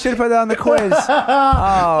 Oh, I should have put that on the quiz.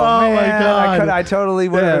 Oh man, my God. I totally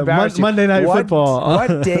would have embarrassed you. Monday Night Football.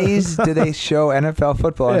 What days do they show NFL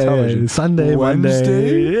football on television? Sunday.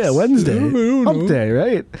 Wednesday. Hump day,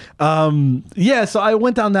 right? So I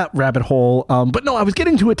went down that rabbit hole. But no, I was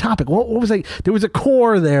getting to a topic. What was I? There was a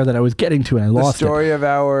core there that I was getting to, and I lost it. The story of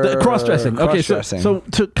our cross-dressing. Okay, so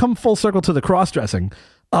to come full circle to the cross-dressing.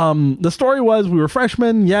 The story was, we were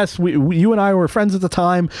freshmen. Yes, you and I were friends at the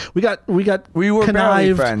time. We were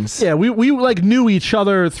barely friends. Yeah, we like knew each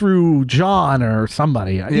other through John or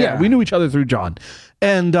somebody. Yeah, we knew each other through John,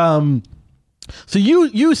 and so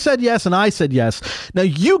you said yes and I said yes. Now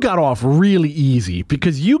you got off really easy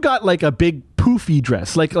because you got like a big poofy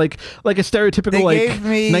dress, like a stereotypical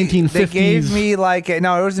 1950s. They gave me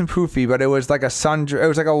no, it wasn't poofy, but it was like it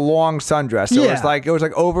was like a long sundress. So it was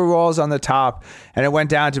like overalls on the top, and it went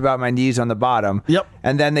down to about my knees on the bottom. Yep.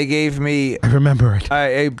 And then they gave me, I remember it,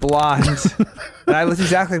 a blonde, and I looked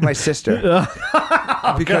exactly like my sister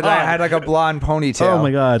because I had like a blonde ponytail. Oh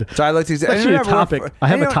my God! So I looked exactly. A topic. I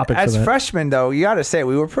have a topic for that. As freshmen, though, you got to say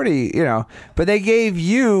we were pretty, but they gave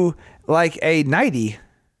you like a nightie.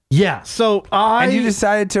 Yeah, so and you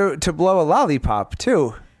decided to blow a lollipop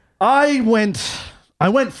too. I I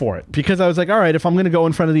went for it because I was like, all right, if I'm going to go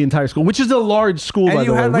in front of the entire school, which is a large school, by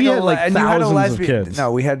the way, we had like thousands of kids.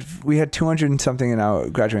 No, we had 200 and something in our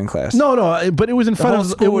graduating class. No, but it was in front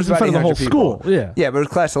of the whole school. Yeah, but it was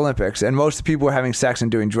class Olympics, and most people were having sex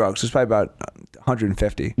and doing drugs. It was probably about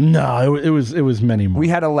 150. No, it was many more. We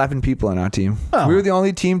had 11 people on our team. Oh. We were the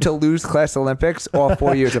only team to lose class Olympics all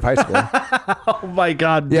 4 years of high school. Oh my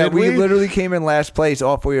God! Yeah, we literally came in last place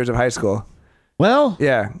all 4 years of high school. Well,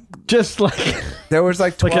 yeah, just like there was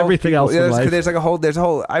like 12 like everything people. else in life. There's a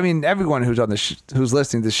whole. I mean, everyone who's on who's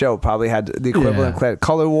listening to the show probably had the equivalent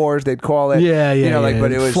color wars. They'd call it. Yeah.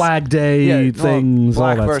 But it was Flag Day things,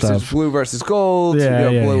 black all that versus stuff. blue versus gold.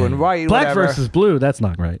 Blue and white. Black whatever. versus blue. That's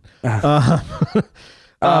not right.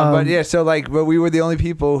 But we were the only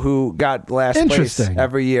people who got last place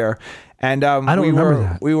every year. And I don't remember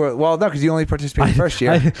that. We were no, because you only participated first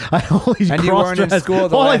year. I only and you weren't in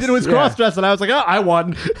school. All I did was cross dress, and I was like, oh, I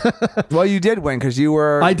won. Well, you did win because you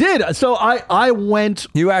were. I did. So I went.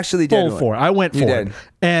 You actually did for it. I went for it.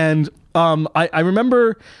 And I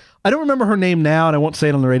remember. I don't remember her name now, and I won't say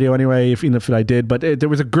it on the radio anyway, even if I did, but there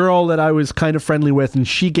was a girl that I was kind of friendly with, and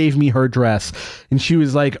she gave me her dress, and she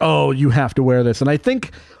was like, oh, you have to wear this. And I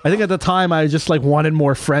think at the time I just like wanted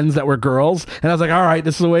more friends that were girls, and I was like, all right,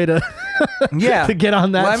 this is a way to to get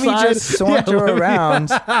on that side. Let me just saunter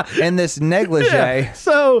around in this negligee,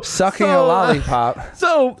 sucking a lollipop.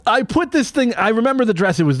 So I put this thing, I remember the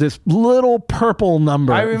dress, it was this little purple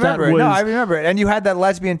number. I remember it. I remember it. And you had that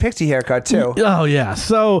lesbian pixie haircut too. Oh, yeah.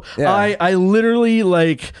 So I literally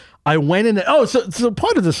I went in. So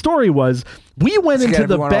part of the story was we went into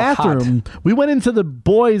the bathroom. We went into the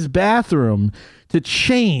boys' bathroom to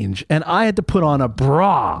change, and I had to put on a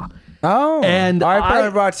bra. Oh, and I put on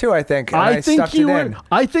a bra too. I think. I think you were.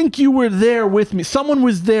 I think you were there with me. Someone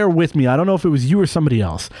was there with me. I don't know if it was you or somebody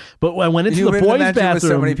else. But I went into the boys' bathroom. With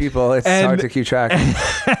so many people, it's hard to keep track.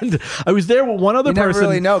 And I was there with one other person. You never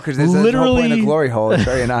really know because there's literally in a glory hole. It's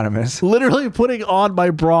very anonymous. Literally putting on my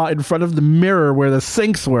bra in front of the mirror where the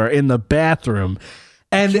sinks were in the bathroom.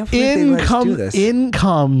 And in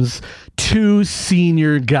comes two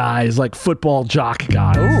senior guys, like football jock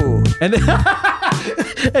guys. Ooh. And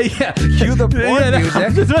yeah, cue the porn music. I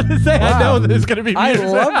was just about to say, wow. I know there's going to be music.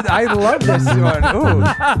 I love this one. Ooh,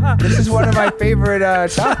 this is one of my favorite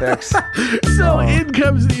topics. So in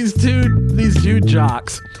comes these two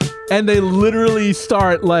jocks. And they literally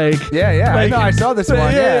start I know, I saw this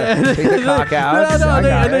one. Take the cock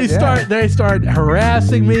out. They start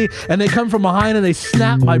harassing me, and they come from behind and they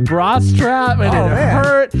snap my bra strap, and it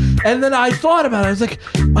hurt. And then I thought about it. I was like,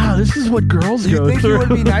 wow, this is what girls go through. You think you would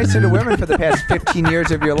be nicer to women for the past 15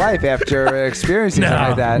 years of your life after experiencing something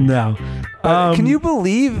like that? No. Can you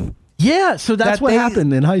believe? Yeah. So that's what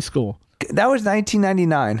happened in high school. That was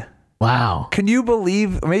 1999. Wow. Can you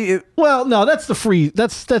believe? Well, no, that's the free.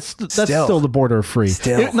 That's still the border of free.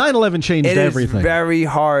 9/11 changed everything. It is very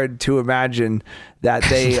hard to imagine that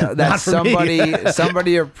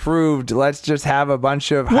somebody approved. Let's just have a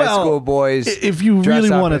bunch of high school boys. If you really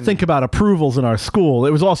want to think about approvals in our school,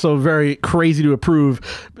 it was also very crazy to approve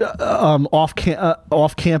off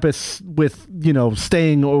campus with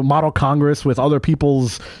staying model Congress with other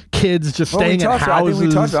people's kids, just staying at houses. I think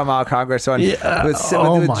we talked about model Congress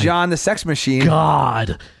with John the Sex Machine.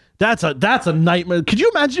 God. That's a nightmare. Could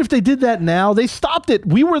you imagine if they did that now? They stopped it.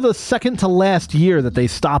 We were the second to last year that they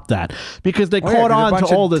stopped that because they caught on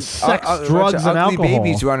to all the sex, drugs, and alcohol.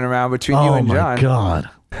 Babies running around between you and John. Oh my God.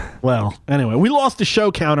 Well, anyway, we lost the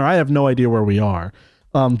show counter. I have no idea where we are.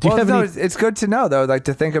 It's good to know though,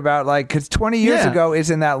 to think about because 20 years ago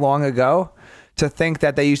isn't that long ago. To think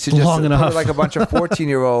that they used to just put a bunch of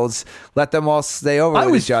 14-year-olds, let them all stay over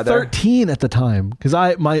with each other. I was 13 at the time because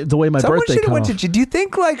the way my birthday cut off. Do you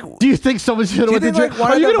think Do you think someone should have went to jail?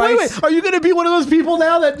 Are you going to be one of those people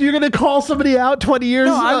now that you're going to call somebody out 20 years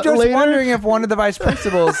later? No, I'm just wondering if one of the vice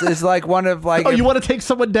principals is one of Oh, you want to take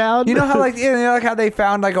someone down? You know how how they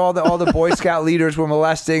found all the Boy Scout leaders were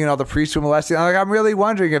molesting and all the priests were molesting. I'm really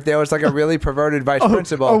wondering if there was a really perverted vice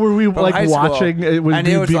principal. Oh, were we watching? It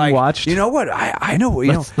was being watched. You know what? I know.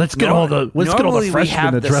 Let's get all the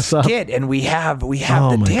freshmen to dress up. And we have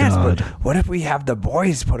the dance. But what if we have the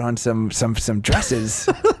boys put on some dresses?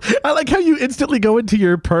 I like how you instantly go into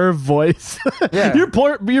your perv voice. Yeah. your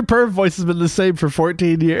perv voice has been the same for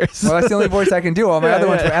 14 years. Well, that's the only voice I can do. All my other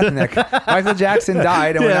ones were ethnic. Michael Jackson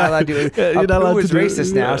died, and we're not allowed to do. Apu is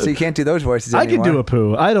racist now, so you can't do those voices anymore. I can do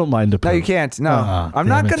Apu. I don't mind Apu. No, you can't. No, I'm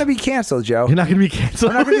not going to be canceled, Joe. You're not going to be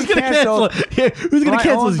canceled. I'm not going to be canceled. Who's going to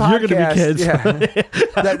cancel us? You're going to be canceled.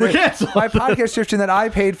 We're canceled. My podcast subscription that I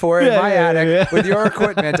paid for in my attic with your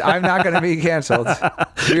equipment, I'm not going to be canceled.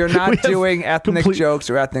 We are not doing ethnic jokes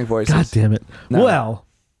or ethnic listening voices. God damn it. No. Well,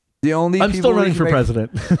 the only I'm still running for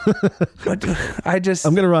president. I'm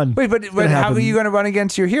going to run. Wait, but how are you going to run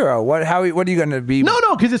against your hero? What are you going to be? No,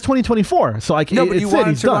 because it's 2024. So I can't. No, but you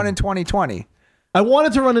wanted to run in 2020. I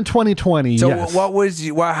wanted to run in 2020. So yes.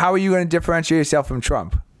 How are you going to differentiate yourself from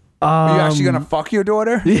Trump? Are you actually going to fuck your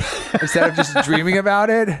daughter instead of just dreaming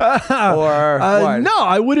about it, or what? No,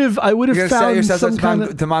 I would have found set yourself some kind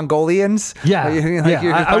of the Mongolians. Yeah,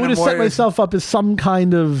 I would have set myself up as some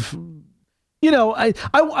kind of.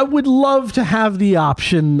 I would love to have the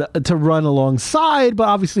option to run alongside, but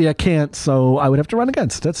obviously I can't, so I would have to run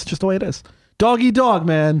against. That's just the way it is. Dog eat dog,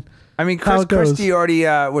 man. I mean, Chris Christie already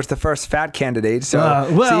was the first fat candidate, so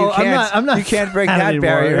I'm not. You can't break that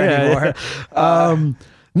barrier anymore.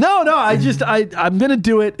 No, I'm gonna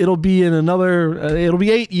do it. It'll be in it'll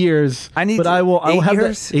be 8 years. I will have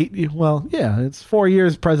years? 8. Well, yeah, it's 4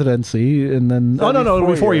 years presidency, and then it'll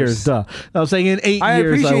be 4 years. Duh. I was saying in 8 years. I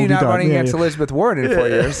appreciate you not running against Elizabeth Warren in 4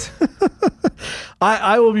 years.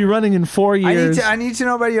 I will be running in 4 years. I need to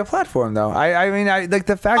know about your platform, though. I mean, like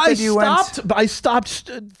the fact that you I stopped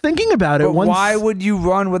thinking about it. But why would you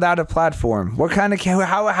run without a platform? What kind of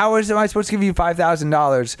how am I supposed to give you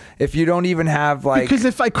 $5,000 if you don't even have like? Because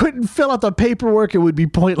if I couldn't fill out the paperwork, it would be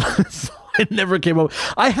pointless. It never came up.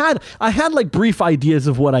 I had like brief ideas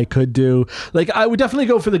of what I could do. Like I would definitely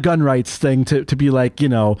go for the gun rights thing to be like,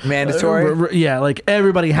 mandatory. Yeah, like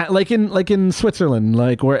everybody like in Switzerland,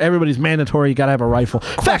 like where everybody's mandatory. You got to have a rifle.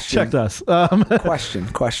 Fact checked us.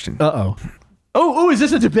 Question. Oh, is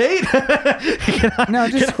this a debate? No,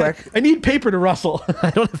 just quick. I need paper to rustle.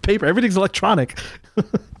 I don't have paper. Everything's electronic.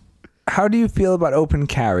 How do you feel about open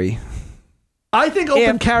carry? I think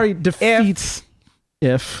open carry defeats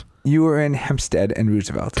if you were in Hempstead and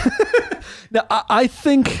Roosevelt. Now, I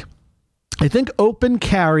think open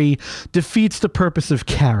carry defeats the purpose of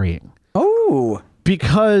carrying. Oh,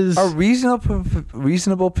 because a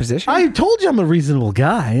reasonable position. I told you I'm a reasonable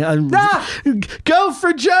guy. Go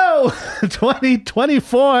for Joe,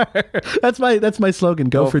 2024. That's my slogan.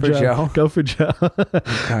 Go for Joe. Go for Joe.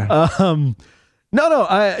 Okay.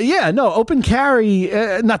 No. Open carry.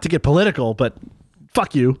 Not to get political, but.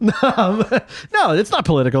 Fuck you. No, it's not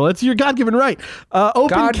political. It's your God-given right.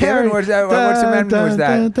 Open carry. Which amendment was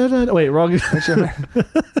that? Wait, wrong.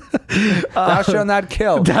 Thou shalt not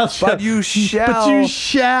kill, but you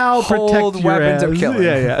shall hold protect weapons of killing.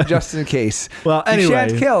 Yeah. Just in case. Well, anyway. You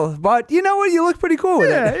shan't kill, but you know what? You look pretty cool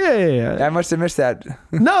with it. Yeah. I must have missed that.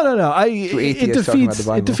 No. It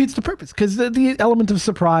defeats the purpose because the element of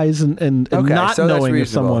surprise and not knowing if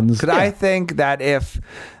someone's. Because I think that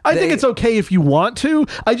I think it's okay if you want to.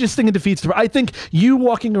 I just think it defeats the. I think you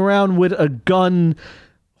walking around with a gun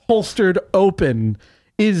holstered open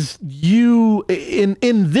is you in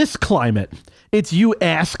this climate. It's you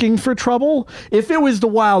asking for trouble. If it was the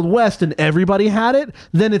Wild West and everybody had it,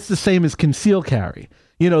 then it's the same as concealed carry.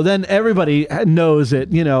 Then everybody knows it.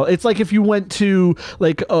 It's like if you went to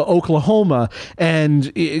like Oklahoma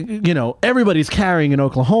and, everybody's carrying in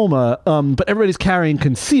Oklahoma, but everybody's carrying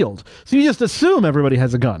concealed. So you just assume everybody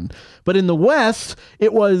has a gun. But in the West,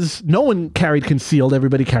 it was no one carried concealed.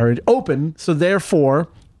 Everybody carried open. So therefore,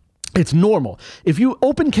 it's normal. If you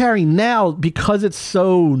open carry now, because it's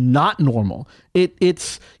so not normal,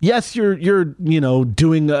 it's yes, you're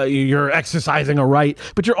doing you're exercising a right,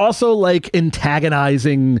 but you're also like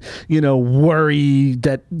antagonizing worry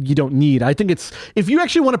that you don't need. I think it's if you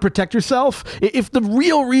actually want to protect yourself, if the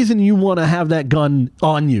real reason you want to have that gun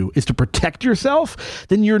on you is to protect yourself,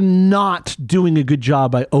 then you're not doing a good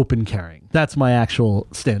job by open carrying. That's my actual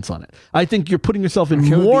stance on it. I think you're putting yourself in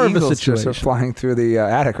more of a situation. Just are flying through the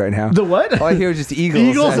attic right now. The what? All I hear is just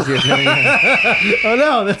eagles. As you're doing it. Oh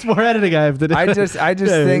no, that's more editing I have to do. I just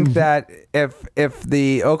think that if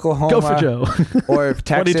the Oklahoma Go for Joe. or if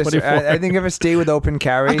Texas, I think if a state with open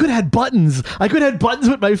carry, I could have had buttons.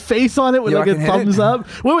 with my face on it with like a thumbs up.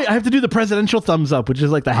 Wait, I have to do the presidential thumbs up, which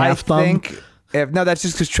is like the half thumb. No, that's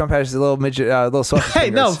just because Trump has a little midget, little sausage fingers. Hey,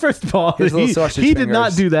 no! First of all, he did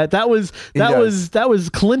not do that. That was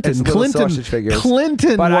Clinton.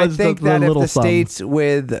 Clinton but was I think the that if the thumb. states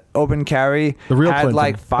with open carry had Clinton.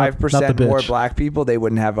 Like 5% more black people, they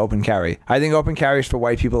wouldn't have open carry. I think open carry is for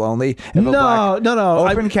white people only. No.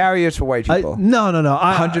 Open carry is for white people. No.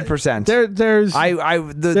 100%.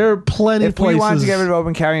 There are plenty of places. If we wanted to get rid of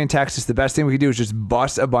open carry in Texas, the best thing we could do is just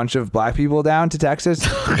bus a bunch of black people down to Texas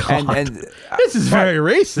and this is very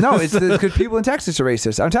racist. No, it's because people in Texas are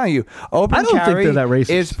racist. I'm telling you, open carry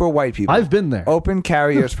is for white people. I've been there. Open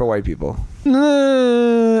carry is for white people.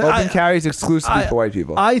 Open carry is exclusively for white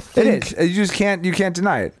people. I think it is. You can't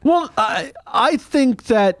deny it. Well, I think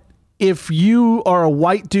that if you are a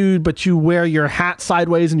white dude but you wear your hat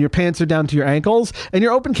sideways and your pants are down to your ankles and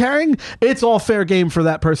you're open carrying, it's all fair game for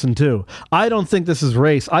that person too. I don't think this is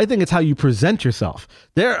race. I think it's how you present yourself.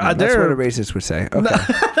 That's what a racist would say. Okay.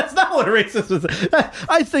 That's not what a racist would say.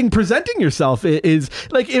 I think presenting yourself is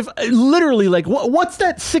like, if literally, like, what's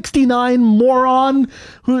that 69 moron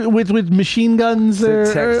who with machine guns or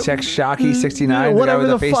Tex Shockey 69, whatever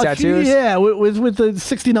the face tattoos? Yeah, with the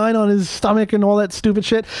 69 on his stomach and all that stupid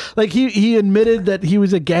shit. Like he admitted that he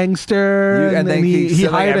was a gangster, and then he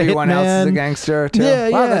hired everyone a hitman. Else is a gangster too. Yeah,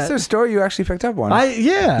 wow, that's a story you actually picked up on. You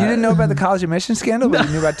didn't know about the college admission scandal, but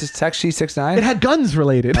you knew about this Tex 69. It had guns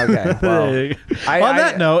related. Okay, well, on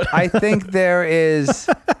that note, I think there is.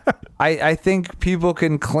 I think people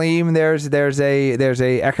can claim there's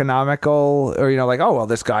a economical, or like, oh well,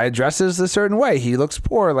 this guy dresses a certain way, he looks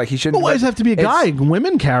poor, like he shouldn't. Why does it have to be a guy?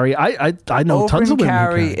 Women carry. I know tons of women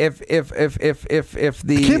carry. If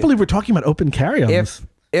the I can't believe we're talking about open carry on this.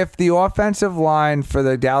 If the offensive line for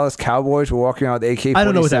the Dallas Cowboys were walking around with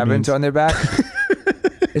AK-47s on their back.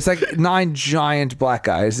 It's like 9 giant black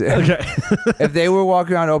guys. Okay. If they were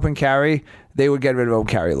walking around open carry, they would get rid of open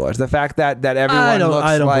carry laws. The fact that everyone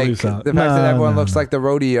looks like the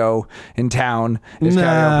rodeo in town is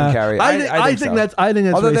carrying open carry. I think that's although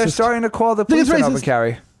racist. They're starting to call the police on open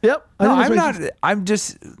carry. Yep. No, I'm not. I'm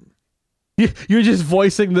just. You're just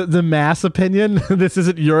voicing the mass opinion. This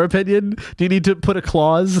isn't your opinion. Do you need to put a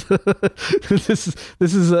clause? I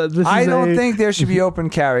don't think there should be open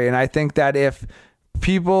carry, and I think that if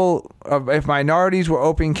minorities were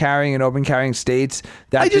open carrying in open carrying states,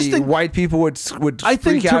 that white people would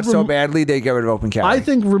freak out so badly they get rid of open carry. I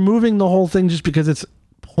think removing the whole thing just because it's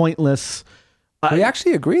pointless. We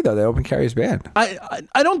actually agree though that open carry is banned. I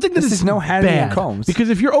don't think that this is no handing and combs, because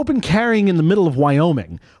if you're open carrying in the middle of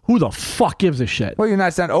Wyoming, who the fuck gives a shit? Well,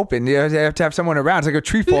 it's not open. You have to have someone around. It's like a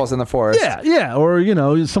tree falls in the forest. Yeah, or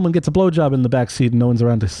someone gets a blowjob in the back seat and no one's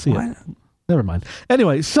around to see it. Never mind.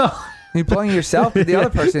 Anyway, so. You're blowing yourself, but the other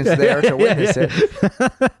person's there to witness it.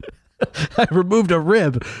 I removed a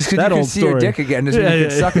rib. Just because you can see your dick again doesn't mean you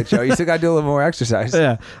can suck it, Joe. You still got to do a little more exercise.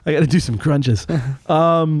 Yeah, I got to do some crunches.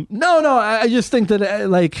 No, I just think that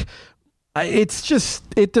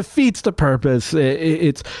it defeats the purpose.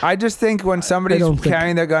 I just think when somebody's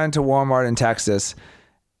carrying their gun into Walmart in Texas,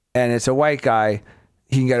 and it's a white guy,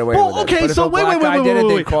 he can get away with it. Okay, so wait. I'm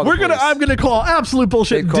gonna call absolute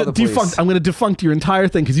bullshit. Defunct. I'm gonna defunct your entire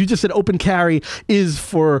thing because you just said open carry is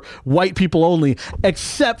for white people only,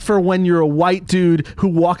 except for when you're a white dude who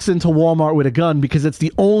walks into Walmart with a gun, because it's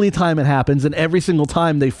the only time it happens, and every single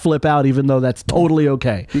time they flip out, even though that's totally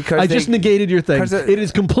okay. Because I just negated your thing. It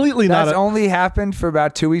is completely not. That's only happened for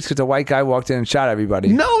about 2 weeks because a white guy walked in and shot everybody.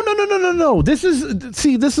 No. This is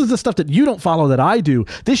the stuff that you don't follow that I do.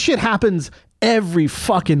 This shit happens every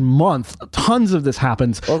fucking month. Tons of this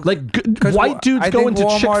happens. White dudes go into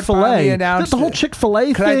Chick-fil-A. The whole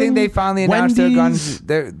Chick-fil-A thing. I think they finally announced their guns.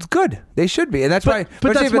 They're good. They should be. And that's why.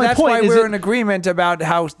 But that's why we're in agreement about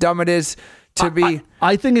how dumb it is to be.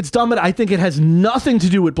 I think it's dumb. I think it has nothing to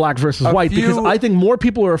do with black versus white, because I think more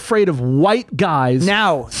people are afraid of white guys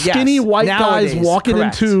skinny white guys walking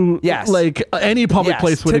into like any public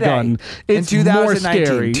place with a gun. It's more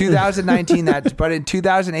scary. 2019 but in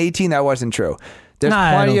 2018 that wasn't true. There's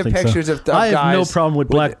plenty of pictures of guys. I have no problem with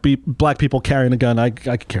black people carrying a gun. I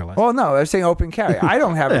could care less. Well, no, I was saying open carry. I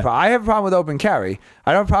don't have a problem. I have a problem with open carry.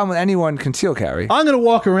 I don't have a problem with anyone conceal carry. I'm gonna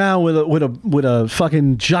walk around with a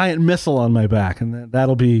fucking giant missile on my back, and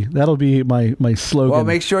that'll be my slogan. Well,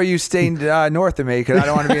 make sure you stay north of me, because I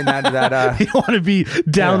don't want to be in that. You want to be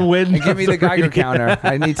downwind. And give me the Geiger counter.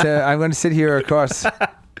 I'm going to sit here across.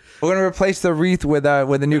 We're going to replace the wreath with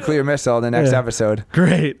a nuclear missile in the next episode.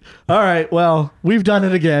 Great. All right. Well, we've done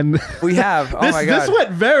it again. We have. Oh my God. This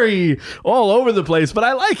went very all over the place, but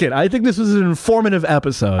I like it. I think this was an informative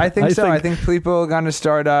episode. I think so. I think people are going to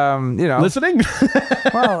start, listening.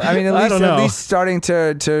 Well, I mean, at least starting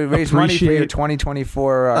to raise money for your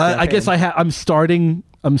 2024. I guess I'm starting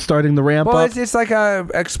the ramp up. Well, it's like a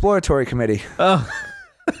exploratory committee.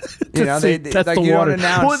 They test the waters.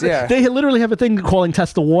 They literally have a thing calling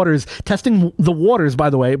test the waters. Testing the waters, by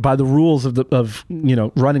the way, by the rules of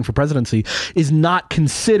running for presidency, is not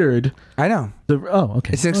considered. I know.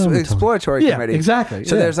 Okay. It's exploratory committee. Exactly.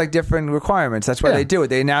 So there's like different requirements. That's why they do it.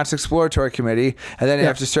 They announce exploratory committee, and then they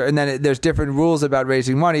have to start. And then there's different rules about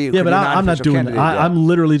raising money. Yeah, but I'm not doing that. I'm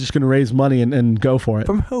literally just going to raise money and go for it.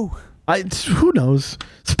 From who? Who knows?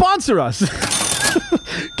 Sponsor us.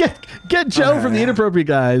 Get Joe from the Inappropriate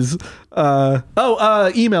Guys.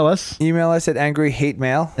 Email us. Email us at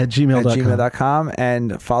angryhatemail@gmail.com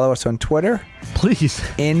and follow us on Twitter. Please.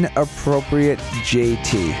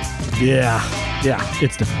 InappropriateJT. Yeah,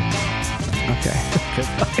 it's different. Okay.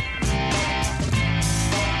 Goodbye.